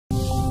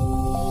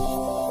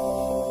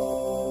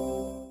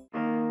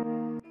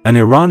An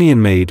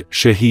Iranian-made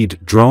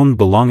Shaheed drone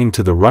belonging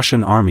to the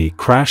Russian army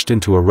crashed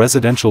into a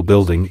residential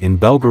building in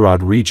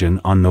Belgorod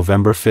region on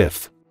November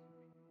 5.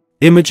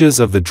 Images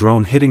of the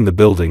drone hitting the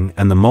building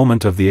and the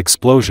moment of the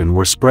explosion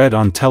were spread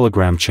on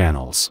Telegram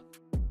channels.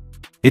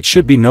 It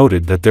should be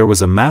noted that there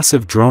was a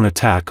massive drone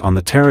attack on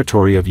the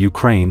territory of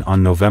Ukraine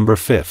on November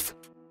 5.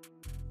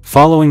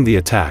 Following the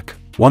attack,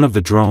 one of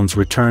the drones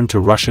returned to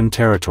Russian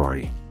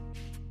territory.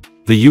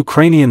 The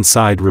Ukrainian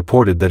side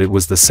reported that it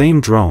was the same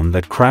drone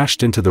that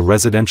crashed into the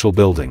residential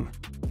building.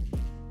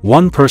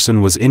 One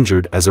person was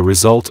injured as a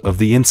result of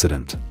the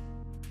incident.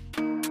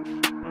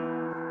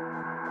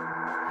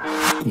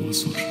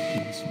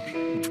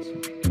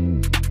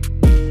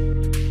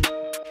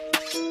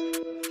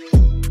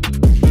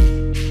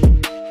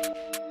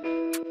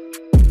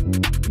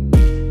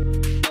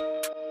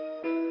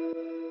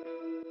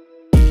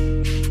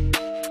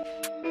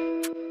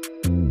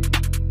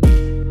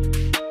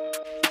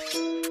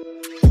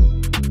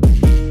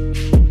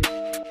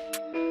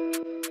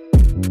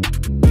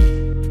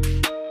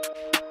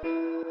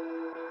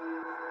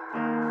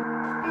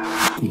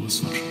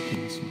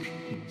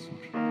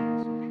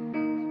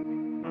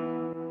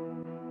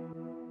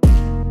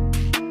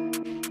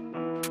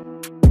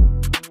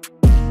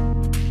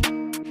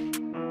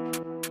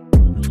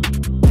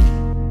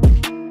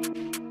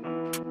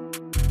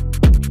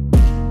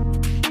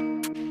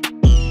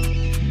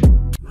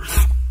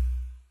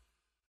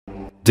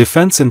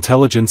 Defense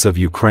intelligence of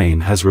Ukraine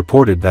has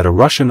reported that a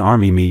Russian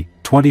Army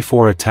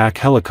Mi-24 attack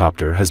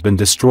helicopter has been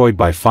destroyed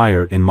by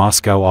fire in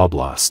Moscow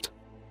Oblast.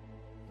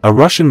 A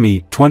Russian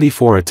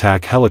Mi-24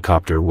 attack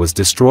helicopter was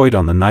destroyed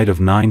on the night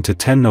of 9 to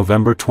 10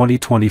 November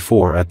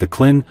 2024 at the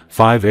Klin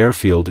 5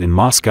 airfield in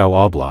Moscow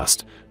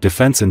Oblast,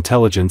 Defense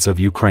intelligence of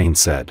Ukraine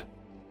said.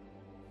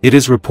 It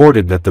is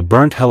reported that the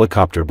burnt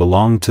helicopter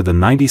belonged to the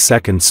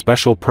 92nd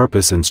Special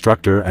Purpose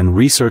Instructor and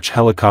Research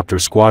Helicopter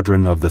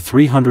Squadron of the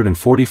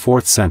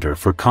 344th Center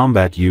for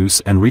Combat Use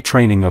and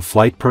Retraining of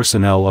Flight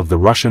Personnel of the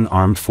Russian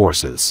Armed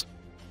Forces.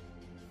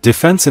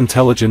 Defense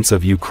intelligence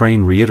of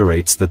Ukraine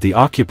reiterates that the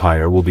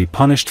occupier will be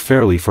punished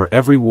fairly for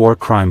every war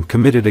crime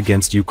committed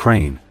against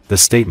Ukraine, the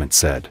statement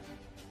said.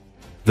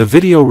 The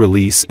video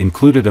release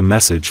included a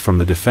message from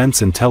the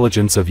Defense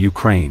intelligence of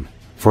Ukraine.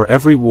 For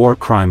every war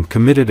crime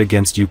committed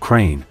against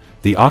Ukraine,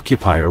 the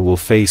occupier will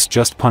face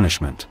just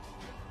punishment.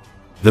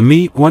 The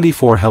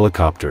Mi-24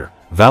 helicopter,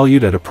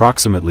 valued at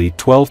approximately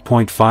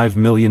 $12.5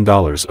 million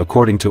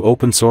according to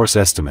open-source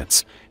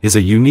estimates, is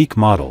a unique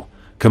model,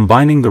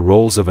 combining the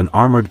roles of an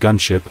armored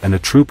gunship and a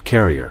troop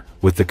carrier,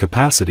 with the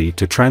capacity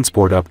to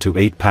transport up to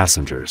 8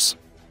 passengers.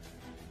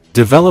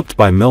 Developed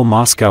by Mil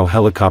Moscow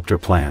Helicopter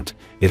Plant,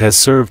 it has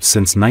served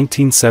since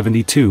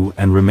 1972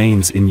 and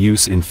remains in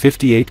use in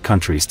 58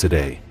 countries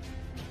today.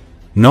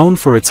 Known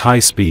for its high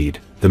speed,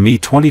 the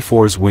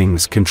Mi-24's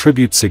wings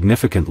contribute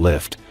significant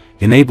lift,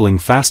 enabling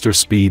faster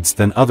speeds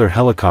than other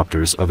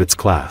helicopters of its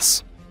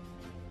class.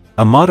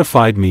 A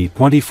modified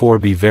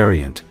Mi-24B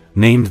variant,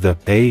 named the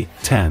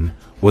A-10,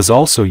 was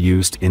also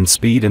used in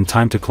speed and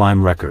time to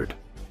climb record.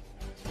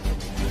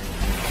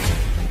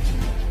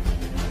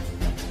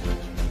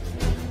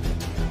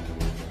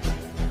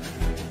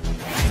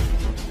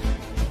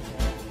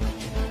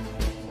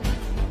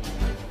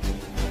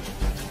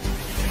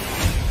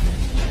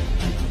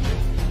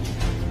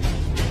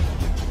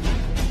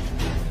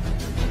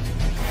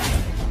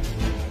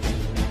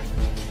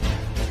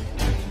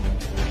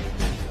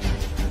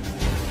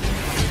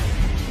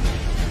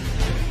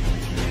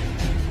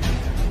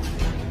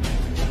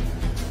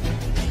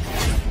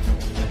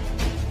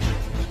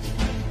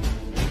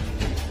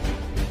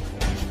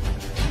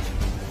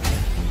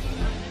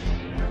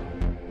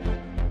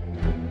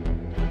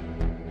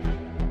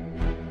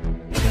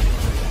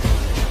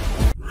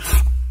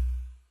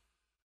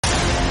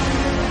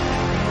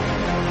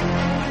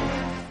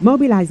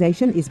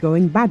 Mobilization is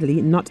going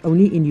badly not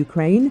only in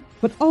Ukraine,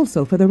 but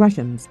also for the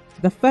Russians.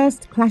 The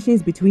first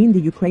clashes between the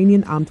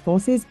Ukrainian armed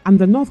forces and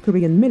the North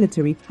Korean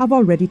military have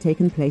already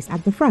taken place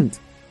at the front.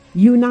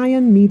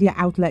 Union media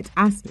outlet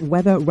asked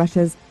whether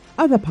Russia's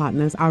other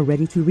partners are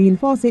ready to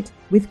reinforce it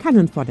with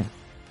cannon fodder.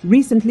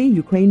 Recently,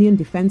 Ukrainian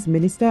Defense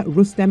Minister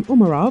Rustem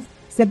Umerov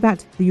said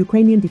that the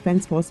Ukrainian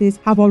Defense Forces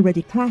have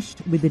already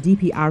clashed with the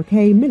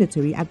DPRK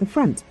military at the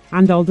front,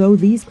 and although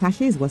these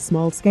clashes were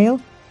small-scale,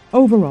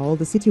 overall,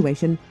 the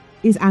situation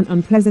is an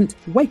unpleasant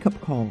wake-up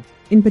call.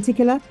 In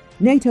particular,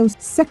 NATO's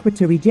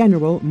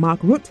Secretary-General Mark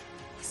Rutte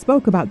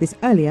spoke about this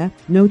earlier,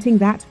 noting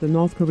that the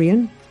North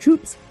Korean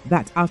troops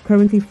that are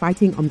currently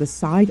fighting on the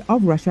side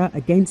of Russia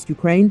against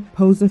Ukraine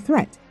pose a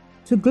threat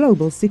to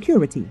global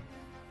security.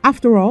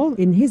 After all,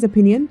 in his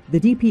opinion,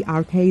 the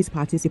DPRK's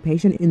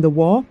participation in the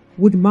war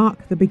would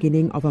mark the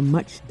beginning of a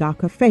much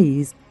darker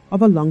phase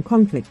of a long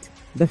conflict.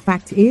 The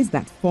fact is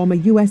that former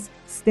U.S.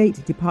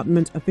 State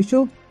Department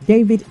official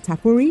David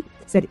Tafuri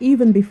said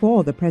even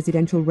before the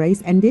presidential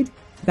race ended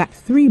that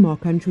 3 more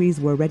countries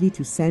were ready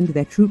to send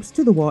their troops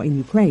to the war in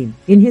Ukraine.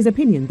 In his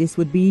opinion, this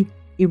would be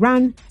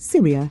Iran,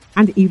 Syria,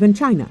 and even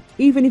China,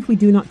 even if we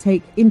do not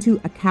take into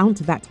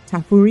account that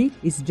Tafuri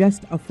is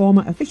just a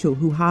former official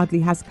who hardly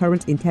has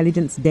current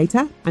intelligence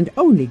data and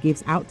only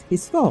gives out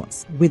his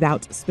thoughts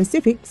without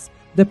specifics.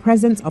 The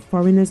presence of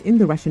foreigners in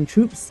the Russian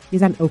troops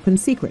is an open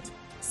secret.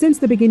 Since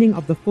the beginning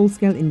of the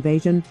full-scale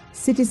invasion,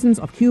 citizens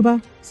of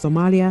Cuba,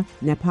 Somalia,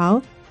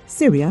 Nepal,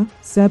 Syria,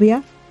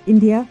 Serbia,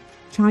 India,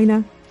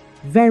 China,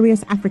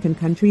 various African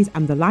countries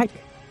and the like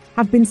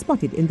have been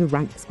spotted in the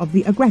ranks of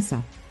the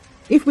aggressor.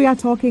 If we are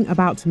talking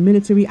about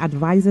military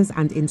advisors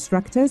and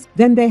instructors,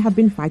 then they have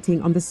been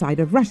fighting on the side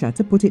of Russia,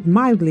 to put it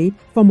mildly,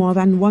 for more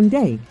than 1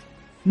 day,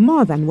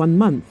 more than 1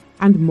 month,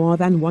 and more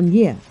than 1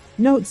 year,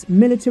 notes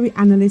military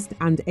analyst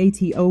and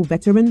ATO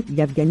veteran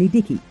Yevgeny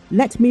Diki.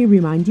 Let me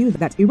remind you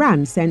that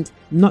Iran sent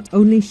not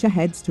only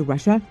Shaheeds to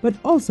Russia, but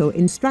also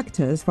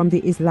instructors from the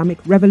Islamic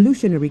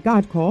Revolutionary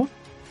Guard Corps,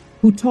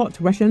 who taught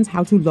Russians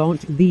how to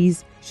launch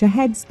these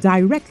Shaheeds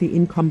directly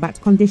in combat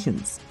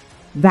conditions.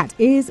 That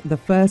is, the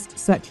first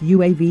such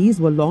UAVs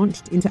were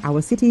launched into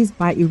our cities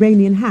by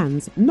Iranian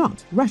hands,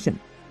 not Russian.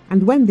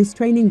 And when this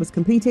training was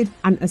completed,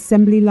 an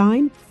assembly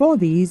line for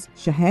these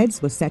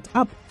Shaheeds was set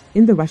up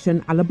in the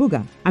Russian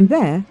Alabuga, and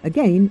there,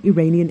 again,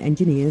 Iranian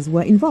engineers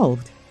were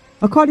involved.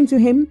 According to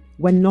him,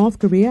 when North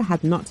Korea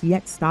had not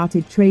yet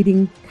started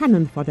trading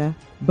cannon fodder,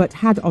 but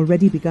had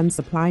already begun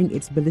supplying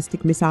its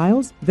ballistic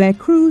missiles, their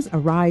crews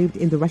arrived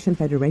in the Russian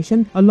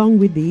Federation along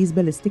with these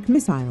ballistic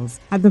missiles.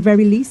 At the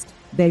very least,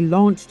 they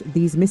launched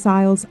these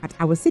missiles at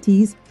our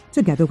cities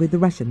together with the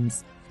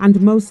Russians.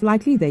 And most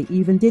likely they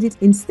even did it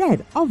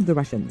instead of the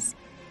Russians.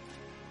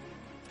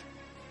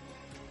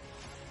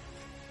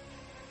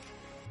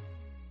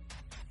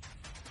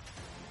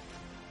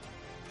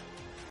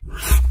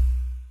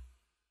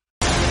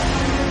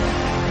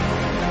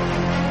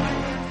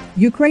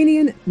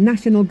 Ukrainian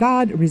National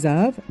Guard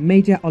Reserve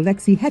Major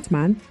Oleksiy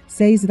Hetman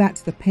says that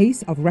the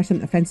pace of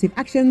Russian offensive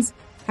actions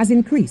has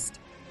increased.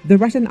 The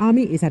Russian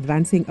army is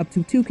advancing up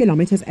to 2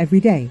 kilometers every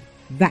day.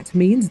 That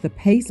means the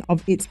pace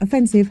of its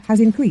offensive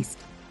has increased.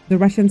 The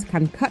Russians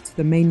can cut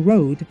the main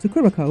road to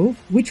Kharkiv,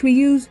 which we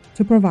use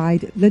to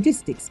provide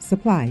logistics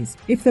supplies.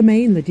 If the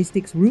main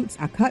logistics routes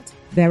are cut,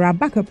 there are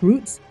backup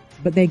routes,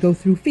 but they go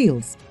through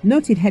fields,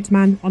 noted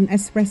Hetman on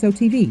Espresso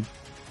TV.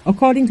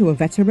 According to a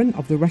veteran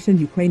of the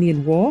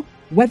Russian-Ukrainian war,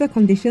 weather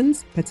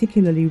conditions,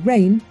 particularly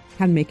rain,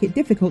 can make it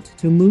difficult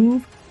to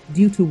move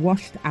due to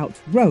washed-out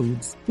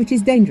roads, which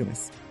is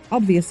dangerous.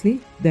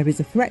 Obviously, there is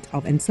a threat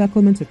of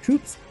encirclement of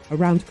troops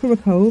around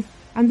Kharkiv,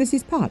 and this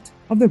is part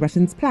of the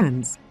Russians'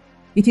 plans.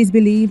 It is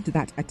believed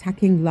that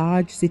attacking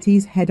large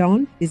cities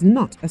head-on is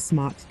not a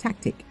smart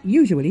tactic.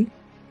 Usually,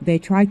 they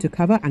try to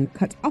cover and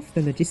cut off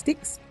the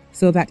logistics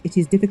so that it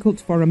is difficult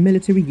for a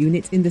military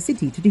unit in the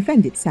city to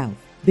defend itself.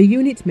 The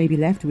unit may be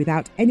left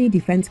without any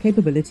defense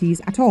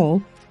capabilities at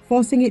all,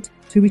 forcing it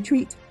to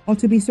retreat or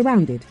to be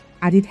surrounded,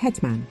 added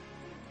Hetman.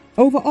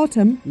 Over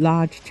autumn,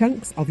 large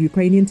chunks of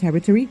Ukrainian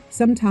territory,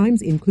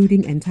 sometimes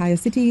including entire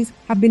cities,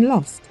 have been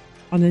lost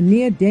on a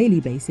near-daily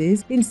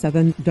basis in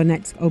southern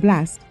Donetsk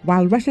Oblast,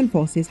 while Russian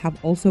forces have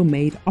also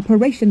made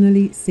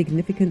operationally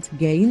significant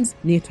gains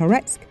near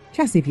Toretsk,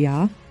 Chasiv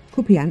Yar,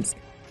 Kupiansk,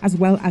 as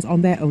well as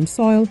on their own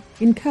soil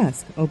in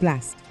Kursk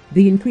Oblast.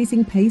 The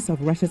increasing pace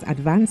of Russia's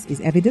advance is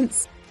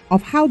evidence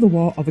of how the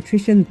war of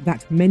attrition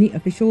that many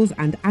officials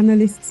and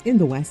analysts in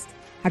the West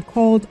had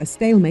called a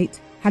stalemate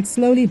had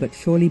slowly but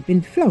surely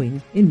been flowing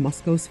in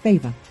Moscow's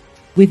favor.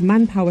 With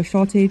manpower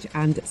shortage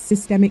and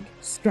systemic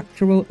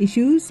structural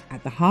issues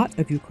at the heart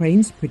of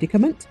Ukraine's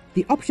predicament,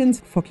 the options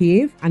for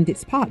Kiev and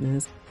its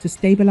partners to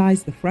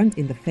stabilize the front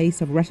in the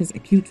face of Russia's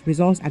acute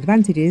resource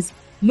advantages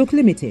look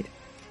limited.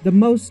 The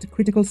most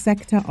critical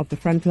sector of the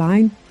front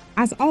line,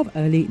 as of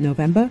early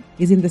November,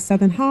 is in the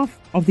southern half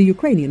of the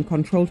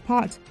Ukrainian-controlled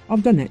part of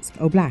Donetsk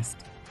Oblast.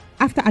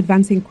 After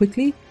advancing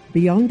quickly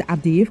beyond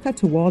Avdiivka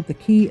toward the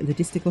key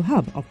logistical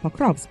hub of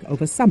Pokrovsk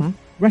over summer,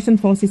 Russian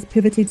forces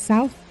pivoted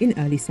south in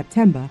early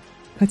September,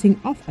 cutting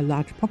off a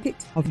large pocket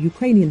of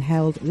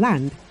Ukrainian-held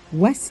land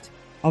west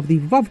of the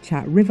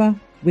Vovcha River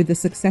with the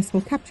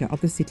successful capture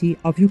of the city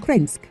of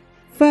Ukrainsk.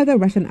 Further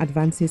Russian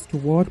advances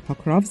toward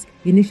Pokrovsk,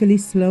 initially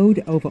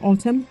slowed over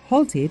autumn,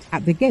 halted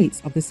at the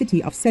gates of the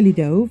city of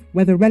Selidov,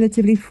 where the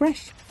relatively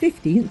fresh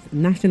 15th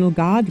National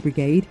Guard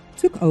Brigade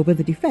took over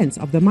the defense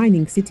of the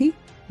mining city,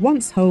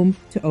 once home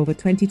to over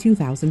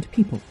 22,000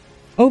 people.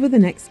 Over the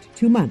next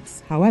 2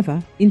 months,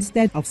 however,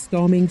 instead of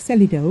storming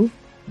Selidov,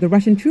 the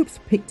Russian troops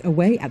picked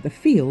away at the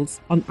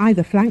fields on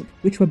either flank,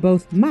 which were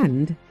both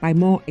manned by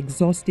more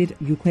exhausted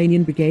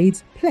Ukrainian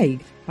brigades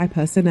plagued by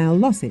personnel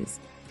losses.